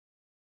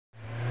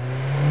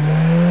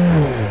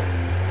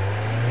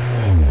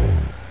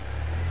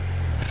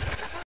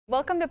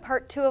welcome to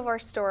part 2 of our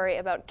story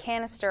about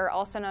canister,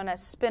 also known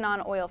as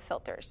spin-on oil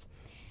filters.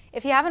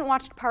 If you haven't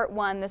watched part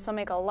 1, this will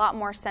make a lot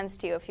more sense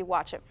to you if you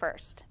watch it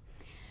first.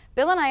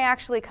 Bill and I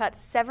actually cut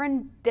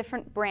 7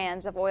 different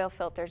brands of oil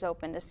filters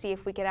open to see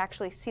if we could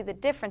actually see the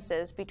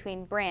differences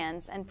between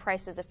brands and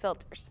prices of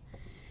filters.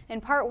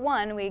 In part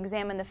 1, we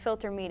examined the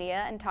filter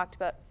media and talked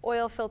about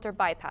oil filter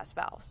bypass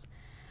valves.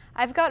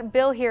 I've got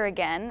Bill here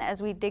again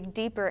as we dig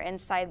deeper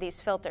inside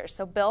these filters.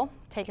 So Bill,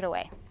 take it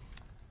away.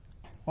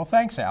 Well,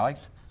 thanks,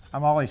 Alex.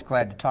 I'm always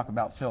glad to talk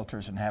about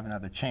filters and have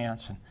another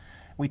chance. And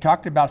we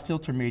talked about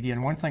filter media,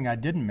 and one thing I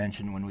didn't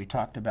mention when we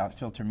talked about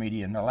filter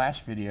media in the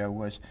last video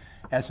was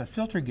as a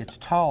filter gets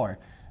taller,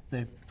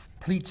 the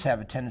pleats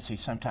have a tendency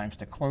sometimes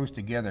to close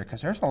together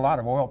because there's a lot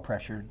of oil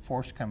pressure and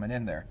force coming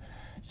in there.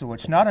 So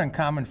it's not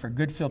uncommon for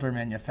good filter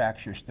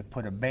manufacturers to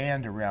put a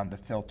band around the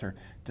filter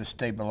to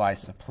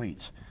stabilize the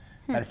pleats.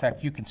 Matter of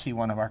fact, you can see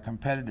one of our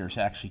competitors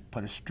actually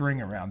put a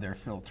string around their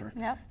filter.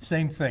 Yep.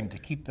 Same thing to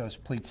keep those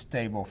pleats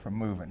stable from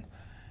moving.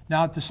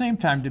 Now, at the same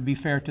time, to be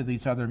fair to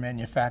these other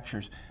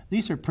manufacturers,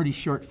 these are pretty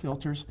short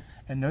filters,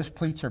 and those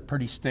pleats are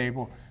pretty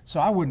stable. So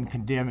I wouldn't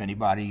condemn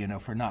anybody,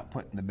 for not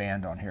putting the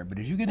band on here. But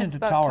as you get into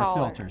taller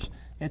filters,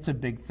 it's a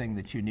big thing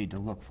that you need to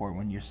look for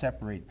when you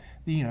separate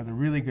the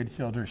really good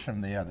filters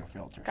from the other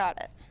filters. Got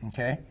it.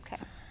 Okay.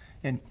 Okay.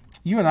 And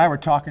you and I were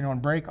talking on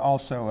break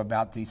also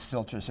about these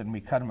filters, and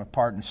we cut them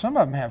apart. And some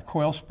of them have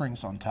coil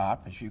springs on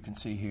top, as you can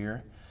see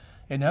here,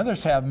 and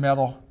others have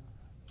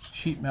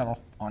sheet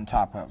metal on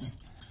top of them.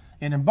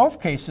 And in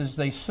both cases,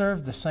 they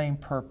serve the same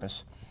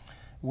purpose.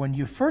 When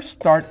you first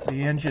start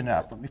the engine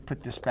up, let me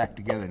put this back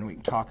together and we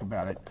can talk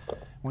about it.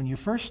 When you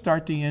first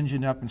start the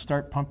engine up and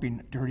start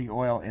pumping dirty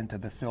oil into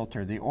the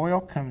filter, the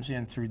oil comes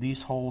in through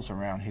these holes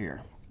around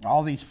here.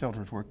 All these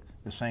filters work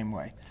the same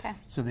way. Okay.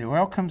 So the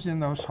oil comes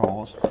in those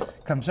holes,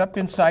 comes up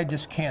inside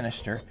this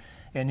canister,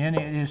 and then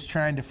it is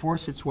trying to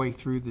force its way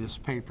through this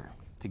paper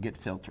to get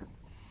filtered.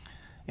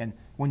 And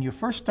when you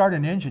first start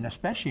an engine,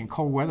 especially in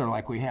cold weather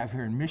like we have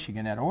here in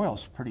Michigan, that oil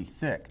is pretty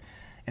thick.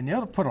 And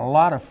it'll put a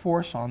lot of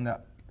force on the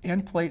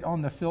end plate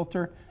on the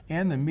filter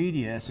and the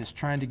media as it's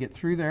trying to get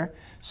through there,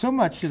 so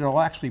much that it'll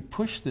actually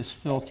push this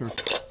filter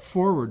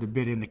forward a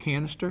bit in the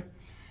canister.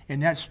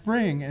 And that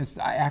spring is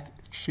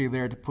actually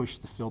there to push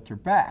the filter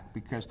back,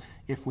 because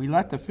if we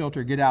let the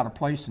filter get out of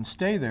place and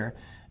stay there,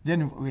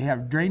 then we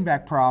have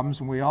drainback problems,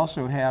 and we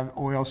also have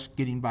oil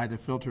getting by the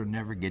filter and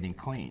never getting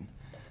clean.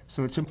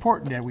 So it's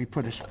important that we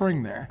put a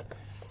spring there.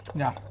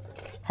 Now,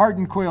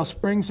 hardened coil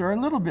springs are a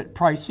little bit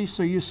pricey,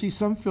 so you see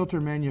some filter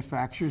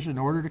manufacturers, in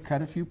order to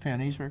cut a few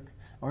pennies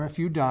or a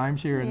few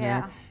dimes here and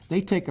there,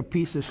 they take a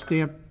piece of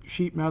stamped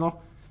sheet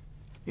metal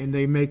and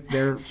they make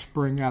their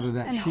spring out of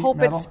that sheet metal. And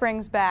hope it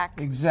springs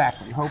back.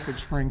 Exactly, hope it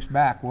springs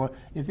back. Well,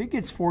 if it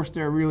gets forced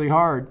there really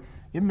hard,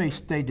 it may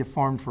stay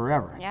deformed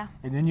forever. Yeah.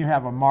 And then you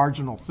have a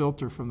marginal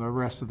filter from the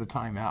rest of the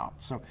time out.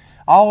 So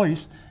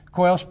always,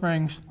 coil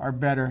springs are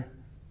better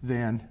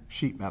than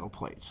sheet metal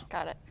plates.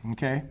 Got it.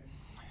 Okay?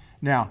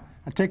 Now,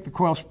 I take the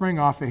coil spring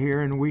off of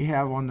here, and we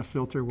have on the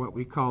filter what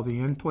we call the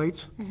end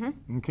plates.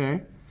 Mm-hmm.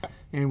 Okay?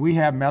 And we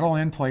have metal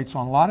end plates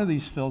on a lot of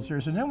these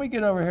filters, and then we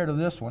get over here to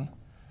this one.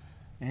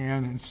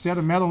 And instead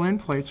of metal end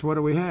plates, what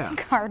do we have?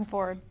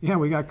 Cardboard. Yeah,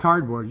 we got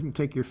cardboard. You can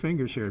take your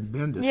fingers here and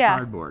bend this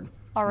cardboard.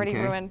 Already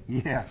ruined.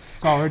 Yeah,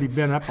 it's already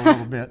bent up a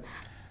little bit.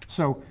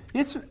 So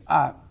it's,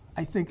 I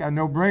think, a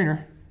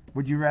no-brainer.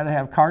 Would you rather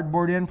have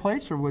cardboard end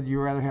plates, or would you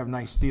rather have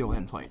nice steel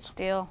end plates?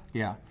 Steel.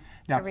 Yeah.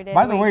 Now, Every day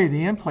by the way,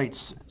 the end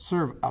plates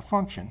serve a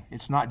function.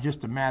 It's not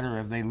just a matter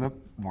of they look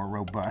more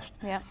robust.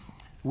 Yeah.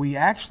 We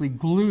actually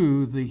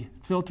glue the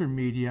filter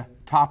media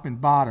top and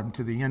bottom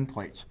to the end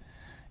plates.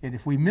 And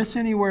if we miss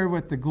anywhere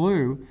with the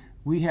glue,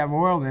 we have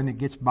oil then that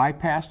gets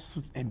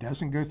bypassed and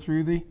doesn't go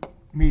through the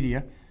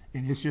media,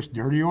 and it's just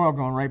dirty oil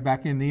going right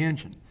back in the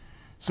engine.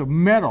 So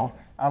metal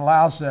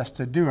allows us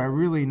to do a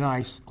really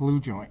nice glue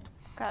joint.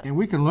 Got it. And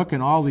we can look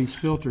in all these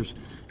filters,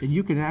 and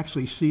you can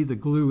actually see the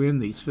glue in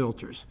these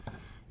filters.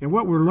 And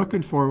what we're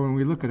looking for when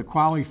we look at a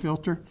quality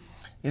filter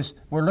is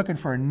we're looking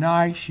for a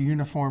nice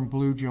uniform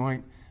glue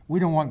joint. We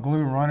don't want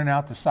glue running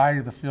out the side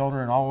of the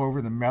filter and all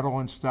over the metal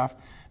and stuff.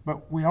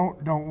 But we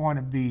don't want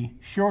to be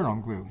short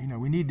on glue.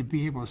 We need to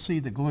be able to see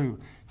the glue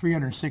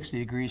 360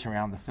 degrees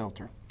around the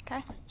filter.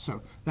 Okay.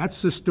 So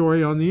that's the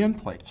story on the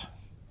end plates.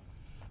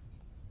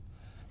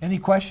 Any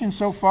questions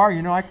so far?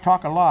 I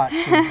talk a lot,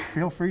 so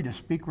feel free to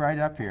speak right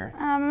up here.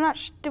 I'm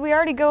not did we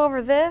already go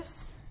over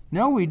this?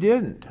 No, we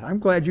didn't. I'm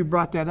glad you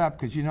brought that up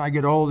because, I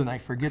get old and I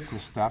forget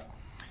this stuff.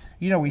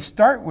 We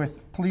start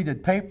with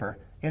pleated paper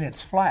and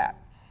it's flat.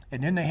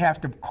 And then they have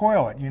to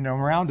coil it,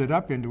 round it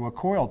up into a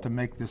coil to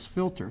make this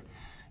filter.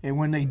 And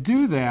when they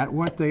do that,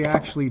 what they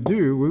actually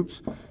do,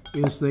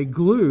 is they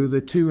glue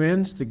the two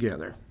ends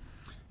together.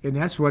 And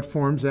that's what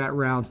forms that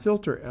round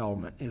filter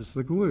element, is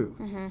the glue.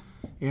 Mm-hmm.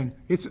 And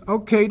it's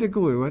okay to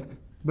glue it,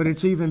 but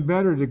it's even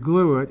better to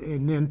glue it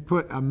and then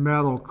put a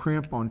metal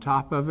crimp on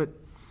top of it,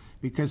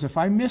 because if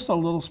I miss a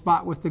little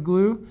spot with the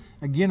glue,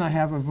 again I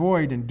have a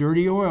void and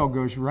dirty oil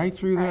goes right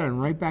through there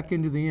and right back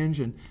into the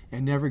engine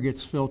and never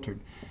gets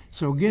filtered.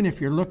 So again, if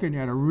you're looking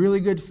at a really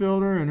good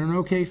filter and an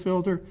okay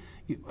filter,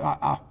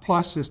 a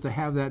plus is to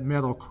have that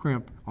metal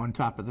crimp on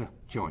top of the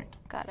joint.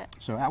 Got it.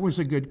 So that was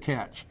a good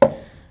catch.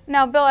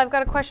 Now, Bill, I've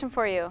got a question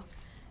for you.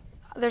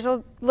 There's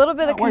a little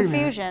bit of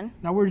confusion.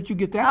 Now, where did you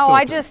get that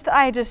filter?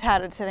 I just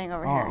had it sitting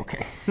over here. Oh,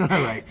 okay. All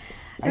right.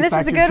 And this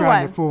is a good one.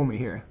 Trying to fool me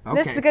here. Okay.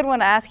 This is a good one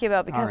to ask you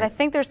about because I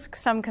think there's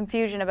some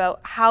confusion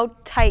about how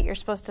tight you're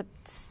supposed to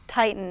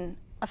tighten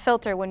a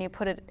filter when you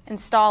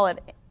install it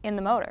in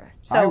the motor.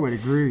 So I would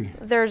agree.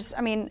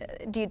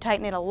 Do you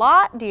tighten it a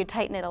lot? Do you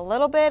tighten it a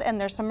little bit?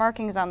 And there's some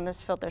markings on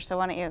this filter, so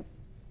why don't you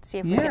see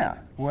if we can... Yeah,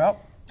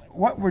 well,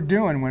 what we're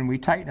doing when we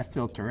tighten a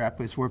filter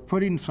up is we're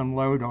putting some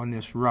load on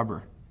this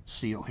rubber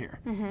seal here.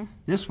 Mm-hmm.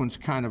 This one's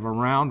kind of a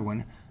round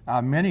one.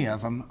 Many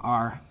of them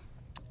are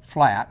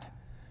flat.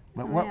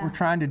 But what we're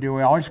trying to do,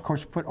 we always, of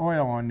course, put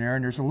oil on there,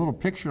 and there's a little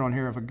picture on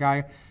here of a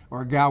guy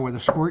or a gal with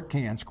a squirt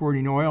can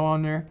squirting oil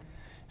on there,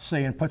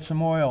 saying put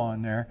some oil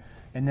on there.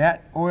 And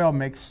that oil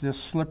makes this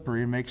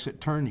slippery and makes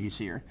it turn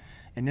easier.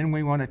 And then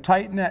we want to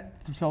tighten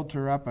that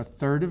filter up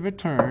 1/3 of a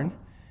turn.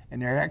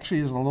 And there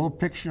actually is a little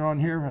picture on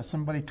here of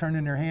somebody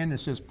turning their hand that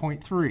says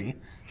 0.3,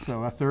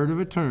 so 1/3 of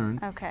a turn.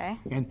 Okay.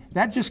 And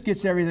that just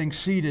gets everything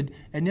seated.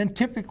 And then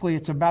typically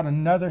it's about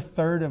another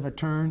 1/3 of a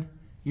turn,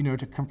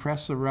 to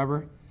compress the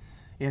rubber.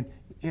 And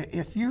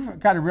if you've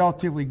got a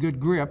relatively good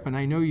grip, and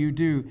I know you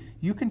do,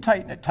 you can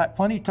tighten it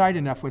plenty tight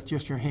enough with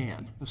just your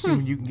hand,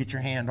 assuming you can get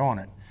your hand on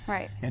it.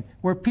 Right. And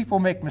where people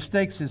make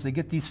mistakes is they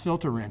get these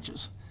filter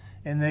wrenches,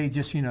 and they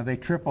just, they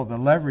triple the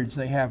leverage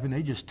they have, and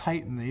they just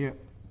tighten the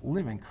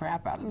living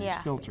crap out of these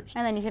filters.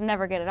 And then you can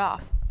never get it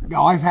off.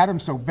 No, I've had them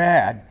so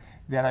bad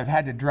that I've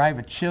had to drive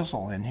a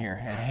chisel in here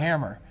and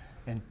hammer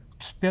and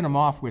spin them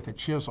off with a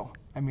chisel.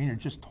 I mean, they're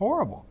just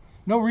horrible.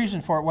 No reason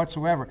for it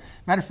whatsoever.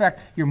 Matter of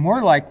fact, you're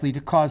more likely to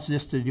cause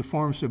this to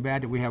deform so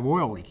bad that we have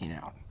oil leaking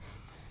out.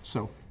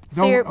 So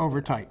don't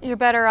over-tighten. You're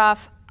better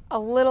off a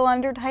little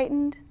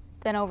under-tightened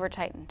than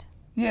over-tightened.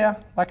 Yeah,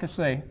 like I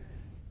say,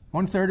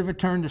 1/3 of a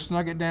turn to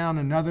snug it down,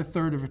 another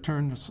 1/3 of a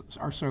turn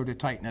or so to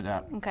tighten it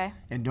up. Okay.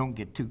 And don't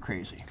get too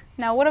crazy.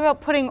 Now, what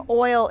about putting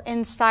oil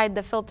inside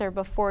the filter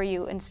before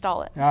you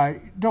install it?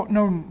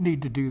 No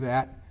need to do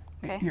that.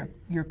 Okay.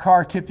 Your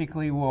car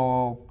typically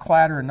will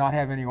clatter and not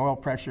have any oil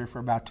pressure for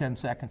about 10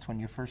 seconds when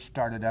you first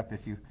start it up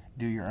if you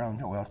do your own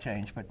oil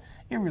change, but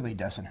it really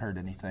doesn't hurt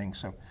anything.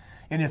 So,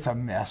 and it's a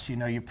mess.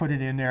 You put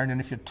it in there, and then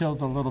if you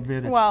tilt a little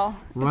bit, it's running out all over.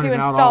 Well, if you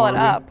install it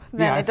up,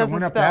 then it doesn't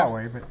spill. spill. Up that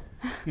way, but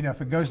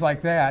if it goes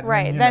like that,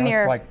 right, then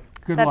you're, it's like,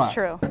 good luck. That's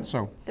true.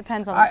 So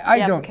depends on the I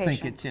don't application.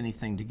 think it's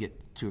anything to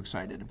get too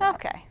excited about.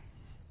 Okay.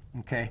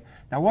 Okay.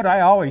 Now, what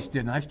I always did,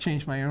 and I've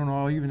changed my own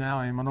oil, even now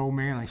I'm an old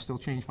man, I still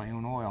change my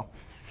own oil.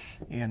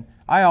 And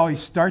I always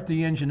start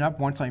the engine up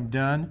once I'm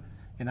done,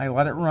 and I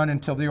let it run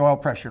until the oil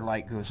pressure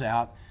light goes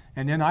out.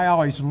 And then I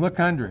always look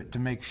under it to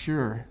make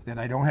sure that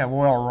I don't have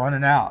oil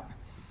running out.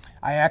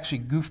 I actually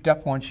goofed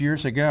up once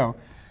years ago,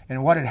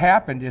 and what had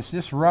happened is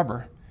this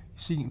rubber,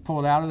 see, you can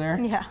pull it out of there?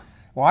 Yeah.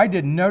 Well, I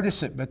didn't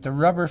notice it, but the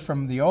rubber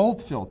from the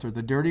old filter,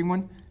 the dirty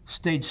one,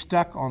 stayed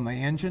stuck on the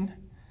engine.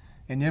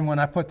 And then when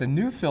I put the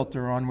new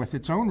filter on with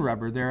its own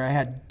rubber there, I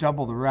had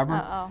double the rubber.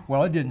 Uh-oh.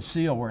 Well, it didn't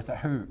seal worth a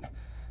hoot.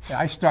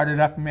 I started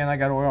up, and man, I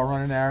got oil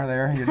running out of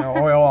there,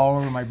 oil all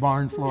over my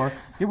barn floor.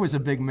 It was a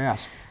big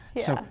mess.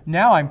 Yeah. So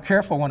now I'm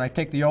careful when I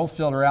take the old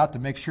filter out to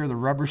make sure the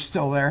rubber's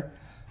still there.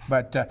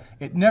 But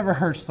it never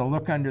hurts to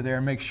look under there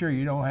and make sure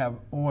you don't have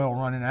oil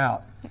running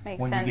out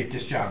when you get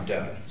this job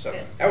done. So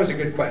that was a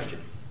good question.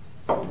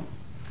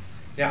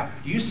 Now,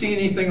 do you see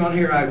anything on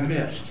here I've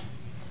missed?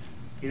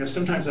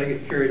 Sometimes I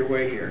get carried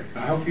away here.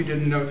 I hope you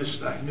didn't notice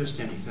that I missed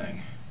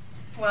anything.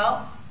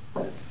 Well,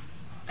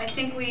 I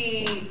think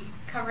we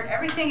covered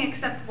everything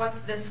except what's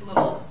this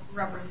little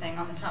rubber thing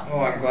on the top.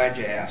 Oh, I'm glad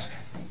you asked.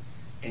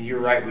 And you're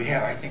right, we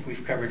have. I think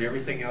we've covered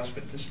everything else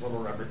but this little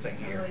rubber thing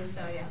here. I believe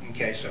so, yeah.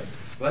 Okay, so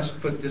let's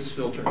put this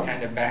filter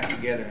kind of back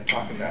together and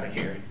talk about it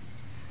here.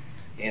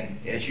 And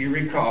as you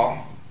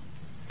recall,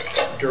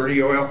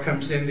 dirty oil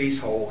comes in these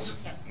holes,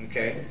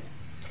 okay?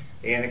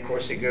 And of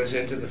course it goes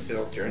into the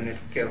filter, and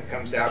it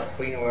comes out,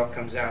 clean oil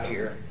comes out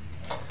here.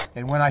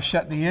 And when I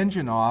shut the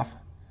engine off,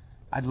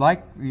 I'd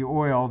like the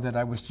oil that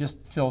I was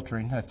just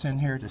filtering that's in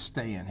here to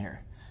stay in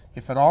here.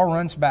 If it all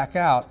runs back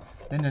out,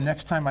 then the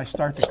next time I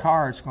start the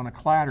car, it's going to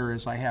clatter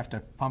as I have to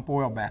pump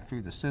oil back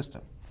through the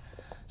system.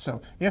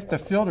 So if the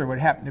filter would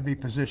happen to be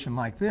positioned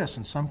like this,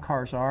 and some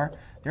cars are,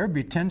 there would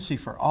be a tendency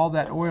for all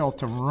that oil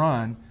to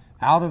run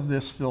out of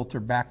this filter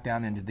back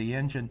down into the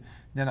engine.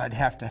 Then I'd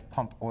have to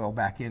pump oil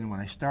back in when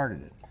I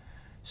started it.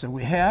 So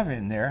we have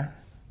in there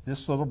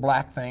this little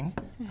black thing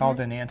called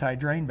an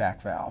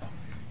anti-drainback valve.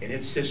 And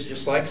it sits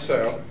just like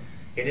so,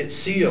 and it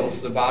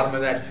seals the bottom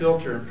of that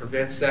filter and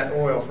prevents that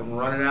oil from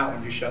running out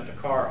when you shut the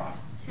car off.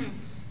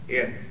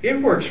 And it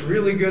works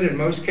really good in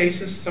most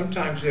cases.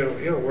 Sometimes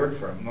it'll work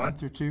for a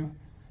month or two.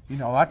 A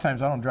lot of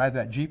times I don't drive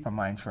that Jeep of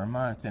mine for a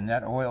month, and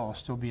that oil will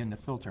still be in the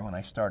filter when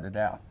I start it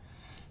out.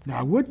 Now,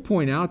 I would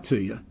point out to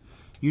you,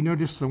 you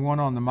notice the one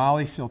on the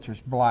Molly filter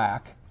is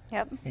black.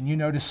 Yep. And you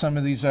notice some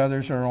of these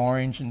others are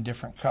orange in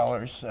different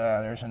colors.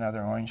 There's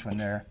another orange one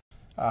there.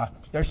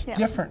 There's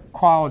different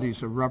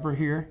qualities of rubber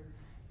here.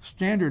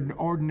 Standard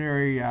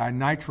ordinary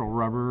nitrile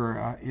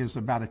rubber is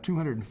about a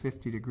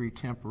 250-degree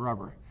temp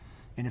rubber.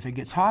 And if it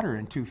gets hotter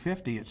than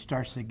 250, it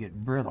starts to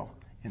get brittle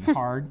and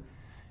hard.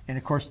 And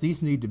of course,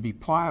 these need to be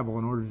pliable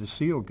in order to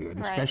seal good,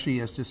 especially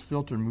as this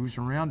filter moves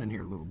around in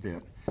here a little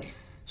bit.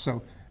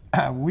 So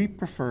we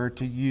prefer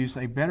to use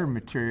a better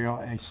material,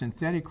 a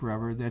synthetic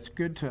rubber that's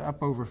good to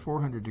up over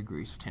 400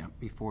 degrees temp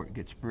before it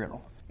gets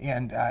brittle.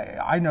 And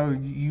I know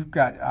you've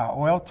got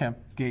oil temp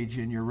gauge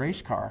in your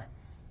race car,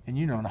 and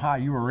you know how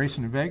you were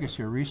racing in Vegas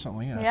here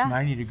recently, and it's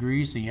 90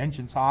 degrees, the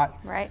engine's hot.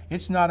 Right.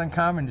 It's not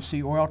uncommon to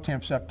see oil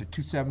temps up to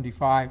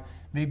 275,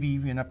 maybe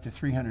even up to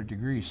 300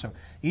 degrees. So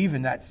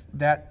even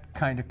that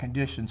kind of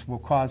conditions will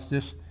cause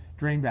this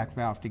drainback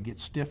valve to get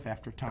stiff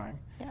after time.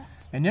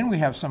 Yes. And then we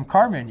have some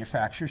car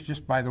manufacturers,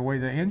 just by the way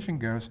the engine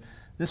goes,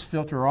 this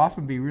filter will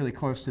often be really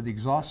close to the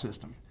exhaust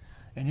system.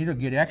 And it'll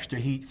get extra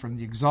heat from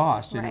the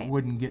exhaust that it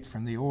wouldn't get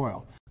from the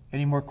oil.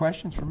 Any more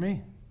questions for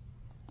me?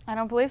 I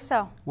don't believe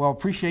so. Well,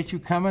 appreciate you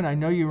coming. I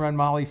know you run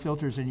Molly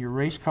filters in your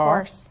race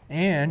car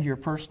and your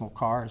personal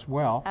car as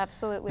well.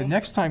 Absolutely. The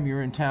next time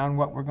you're in town,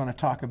 what we're going to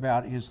talk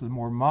about is the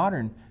more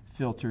modern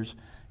filters,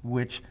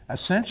 which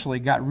essentially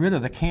got rid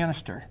of the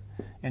canister.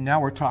 And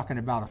now we're talking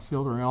about a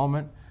filter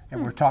element,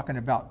 and we're talking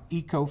about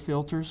eco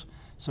filters.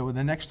 So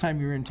the next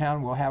time you're in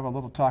town, we'll have a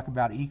little talk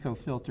about eco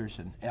filters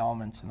and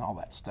elements and all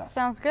that stuff.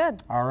 Sounds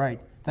good. All right.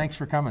 Thanks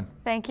for coming.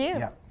 Thank you.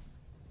 Yeah.